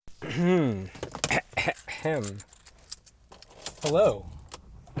Hello,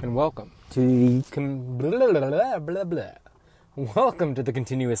 and welcome to the welcome to the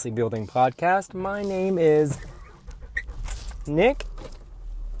Continuously Building Podcast. My name is Nick,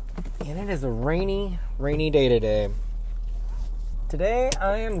 and it is a rainy day today. Today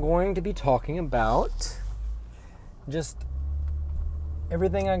I am going to be talking about just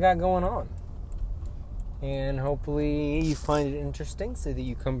everything I got going on. And hopefully you find it interesting so that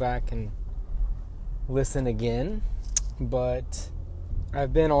you come back and listen again. But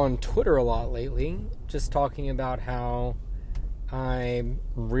I've been on Twitter a lot lately, just talking about how I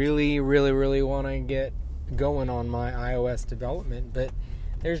really want to get going on my iOS development. But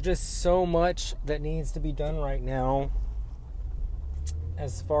there's just so much that needs to be done right now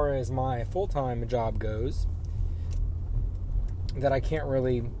as far as my full-time job goes that I can't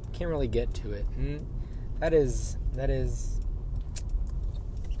really get to it. And That is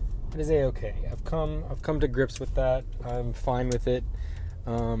a-okay. I've come to grips with that. I'm fine with it.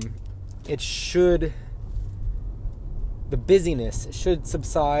 The busyness should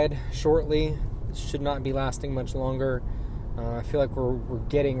subside shortly. It should not be lasting much longer. I feel like we're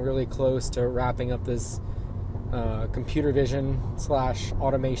getting really close to wrapping up this computer vision /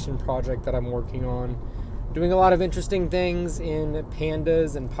 automation project that I'm working on. Doing a lot of interesting things in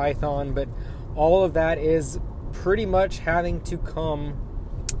Pandas and Python, but all of that is pretty much having to come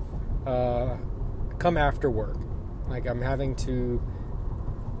after work. Like, I'm having to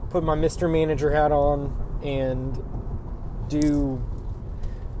put my Mr. Manager hat on and do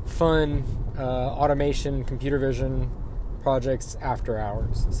fun automation, computer vision projects after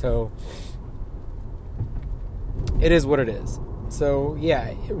hours. So it is what it is. So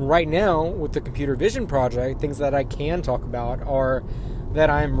yeah, right now with the computer vision project, things that I can talk about are that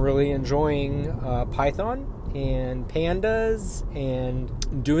I'm really enjoying Python and Pandas and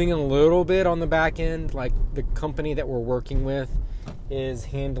doing a little bit on the back end. Like, the company that we're working with is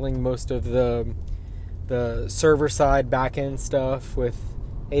handling most of the server side back end stuff with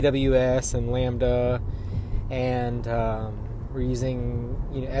AWS and Lambda, and we're using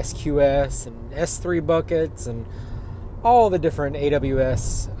SQS and S3 buckets and all the different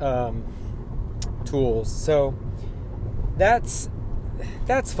AWS tools. So that's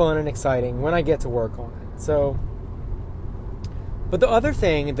fun and exciting when I get to work on it. So, but the other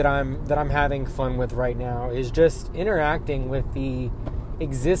thing that I'm having fun with right now is just interacting with the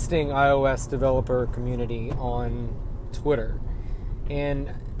existing iOS developer community on Twitter.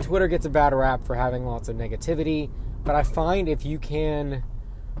 And Twitter gets a bad rap for having lots of negativity, but I find if you can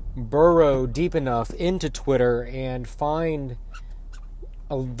burrow deep enough into Twitter and find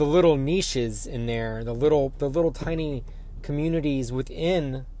the little niches in there, the little tiny communities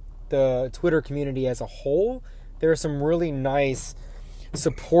within the Twitter community as a whole, there are some really nice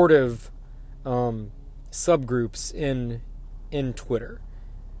supportive subgroups in Twitter.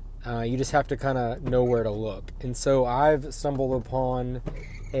 You just have to kind of know where to look. And so I've stumbled upon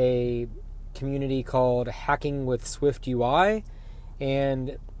a community called Hacking with Swift UI,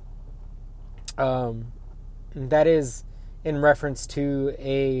 and that is in reference to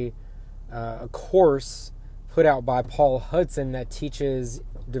a course put out by Paul Hudson that teaches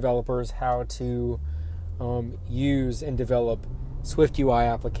developers how to use and develop Swift UI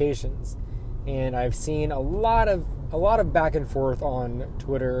applications. And I've seen a lot of back and forth on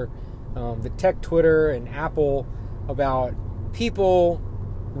Twitter, the tech Twitter and Apple, about people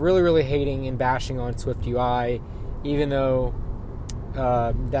really hating and bashing on Swift UI, even though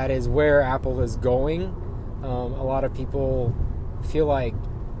that is where Apple is going. A lot of people feel like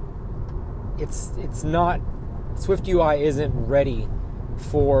it's not, Swift UI isn't ready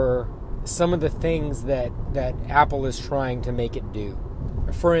for some of the things that Apple is trying to make it do.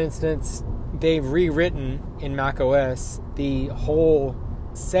 For instance, they've rewritten in macOS the whole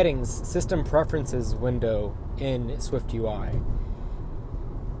settings, system preferences window in Swift UI.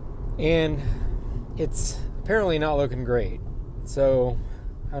 And it's apparently not looking great. So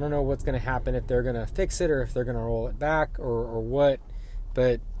I don't know what's going to happen, if they're going to fix it or if they're going to roll it back or what.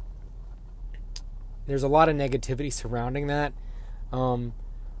 But there's a lot of negativity surrounding that.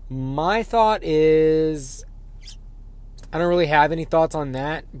 My thought is, I don't really have any thoughts on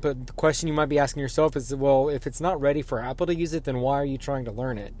that, but the question you might be asking yourself is, well, if it's not ready for Apple to use it, then why are you trying to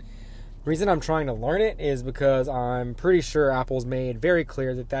learn it? The reason I'm trying to learn it is because I'm pretty sure Apple's made very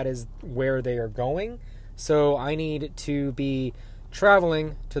clear that is where they are going. So I need to be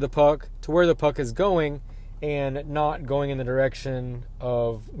traveling to where the puck is going, and not going in the direction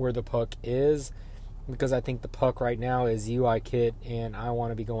of where the puck is, because I think the puck right now is UIKit, and I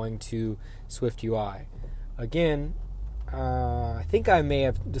want to be going to Swift UI. Again, I think I may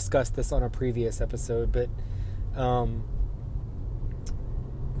have discussed this on a previous episode, but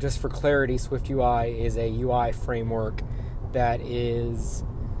just for clarity, SwiftUI is a UI framework that is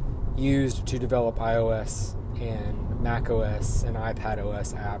used to develop iOS and macOS and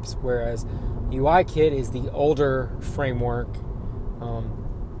iPadOS apps, whereas UIKit is the older framework.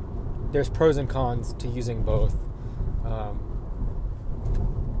 There's pros and cons to using both.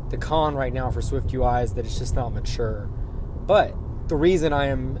 The con right now for SwiftUI is that it's just not mature. But the reason I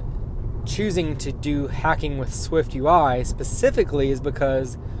am choosing to do hacking with SwiftUI specifically is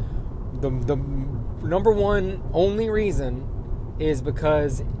because the number one only reason is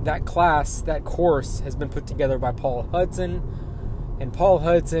because that course has been put together by Paul Hudson. And Paul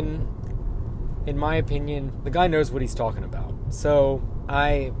Hudson, in my opinion, the guy knows what he's talking about. So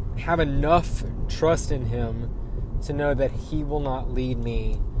I have enough trust in him to know that he will not lead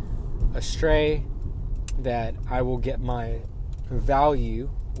me astray, that I will get my value,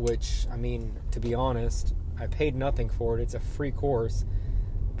 which, I mean, to be honest, I paid nothing for it. It's a free course,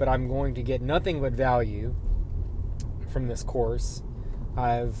 but I'm going to get nothing but value from this course.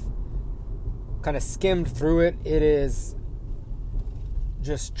 I've kind of skimmed through it. It is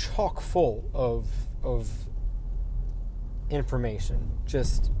just chock full of information.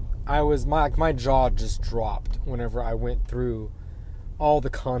 My jaw just dropped whenever I went through all the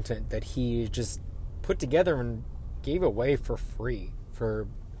content that he just put together and gave away for free for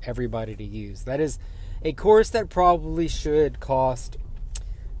everybody to use. That is a course that probably should cost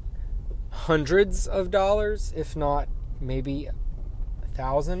hundreds of dollars, if not maybe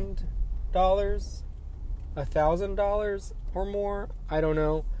 $1,000 or more. I don't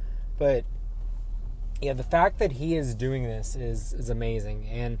know. But yeah, the fact that he is doing this is amazing.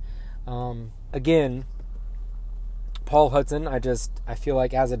 And again, Paul Hudson, I feel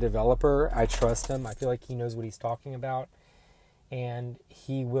like as a developer, I trust him. I feel like he knows what he's talking about. And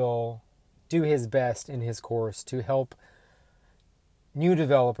he will do his best in his course to help new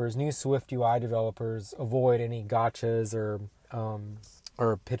developers, new SwiftUI developers, avoid any gotchas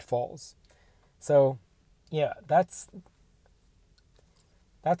or pitfalls. So, yeah, that's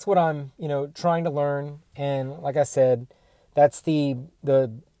what I'm, trying to learn. And like I said, that's the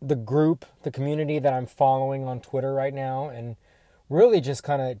group, the community that I'm following on Twitter right now, and really just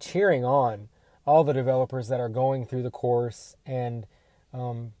kind of cheering on all the developers that are going through the course, and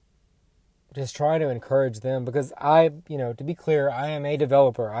just trying to encourage them, because to be clear, I am a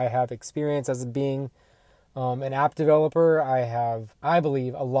developer. I have experience as being an app developer. I have, I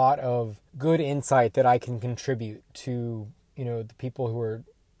believe, a lot of good insight that I can contribute to, the people who are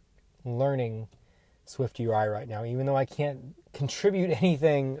learning SwiftUI right now. Even though I can't contribute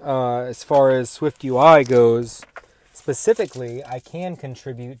anything as far as SwiftUI goes specifically, I can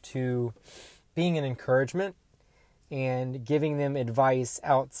contribute to being an encouragement and giving them advice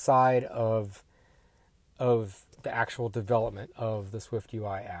outside of the actual development of the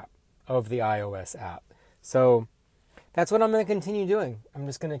SwiftUI app, of the iOS app. So that's what I'm going to continue doing. I'm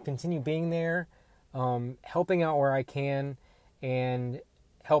just going to continue being there, helping out where I can, and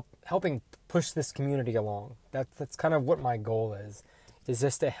helping push this community along. That's kind of what my goal is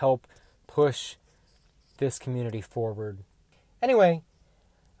just to help push this community forward. Anyway,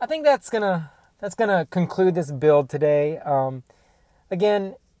 I think that's gonna conclude this build today.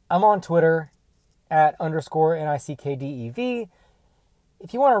 Again, I'm on Twitter at _NICKDEV.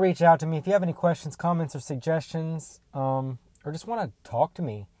 If you want to reach out to me, if you have any questions, comments, or suggestions, or just want to talk to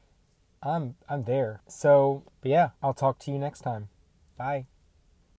me, I'm there. So, but yeah, I'll talk to you next time. Bye.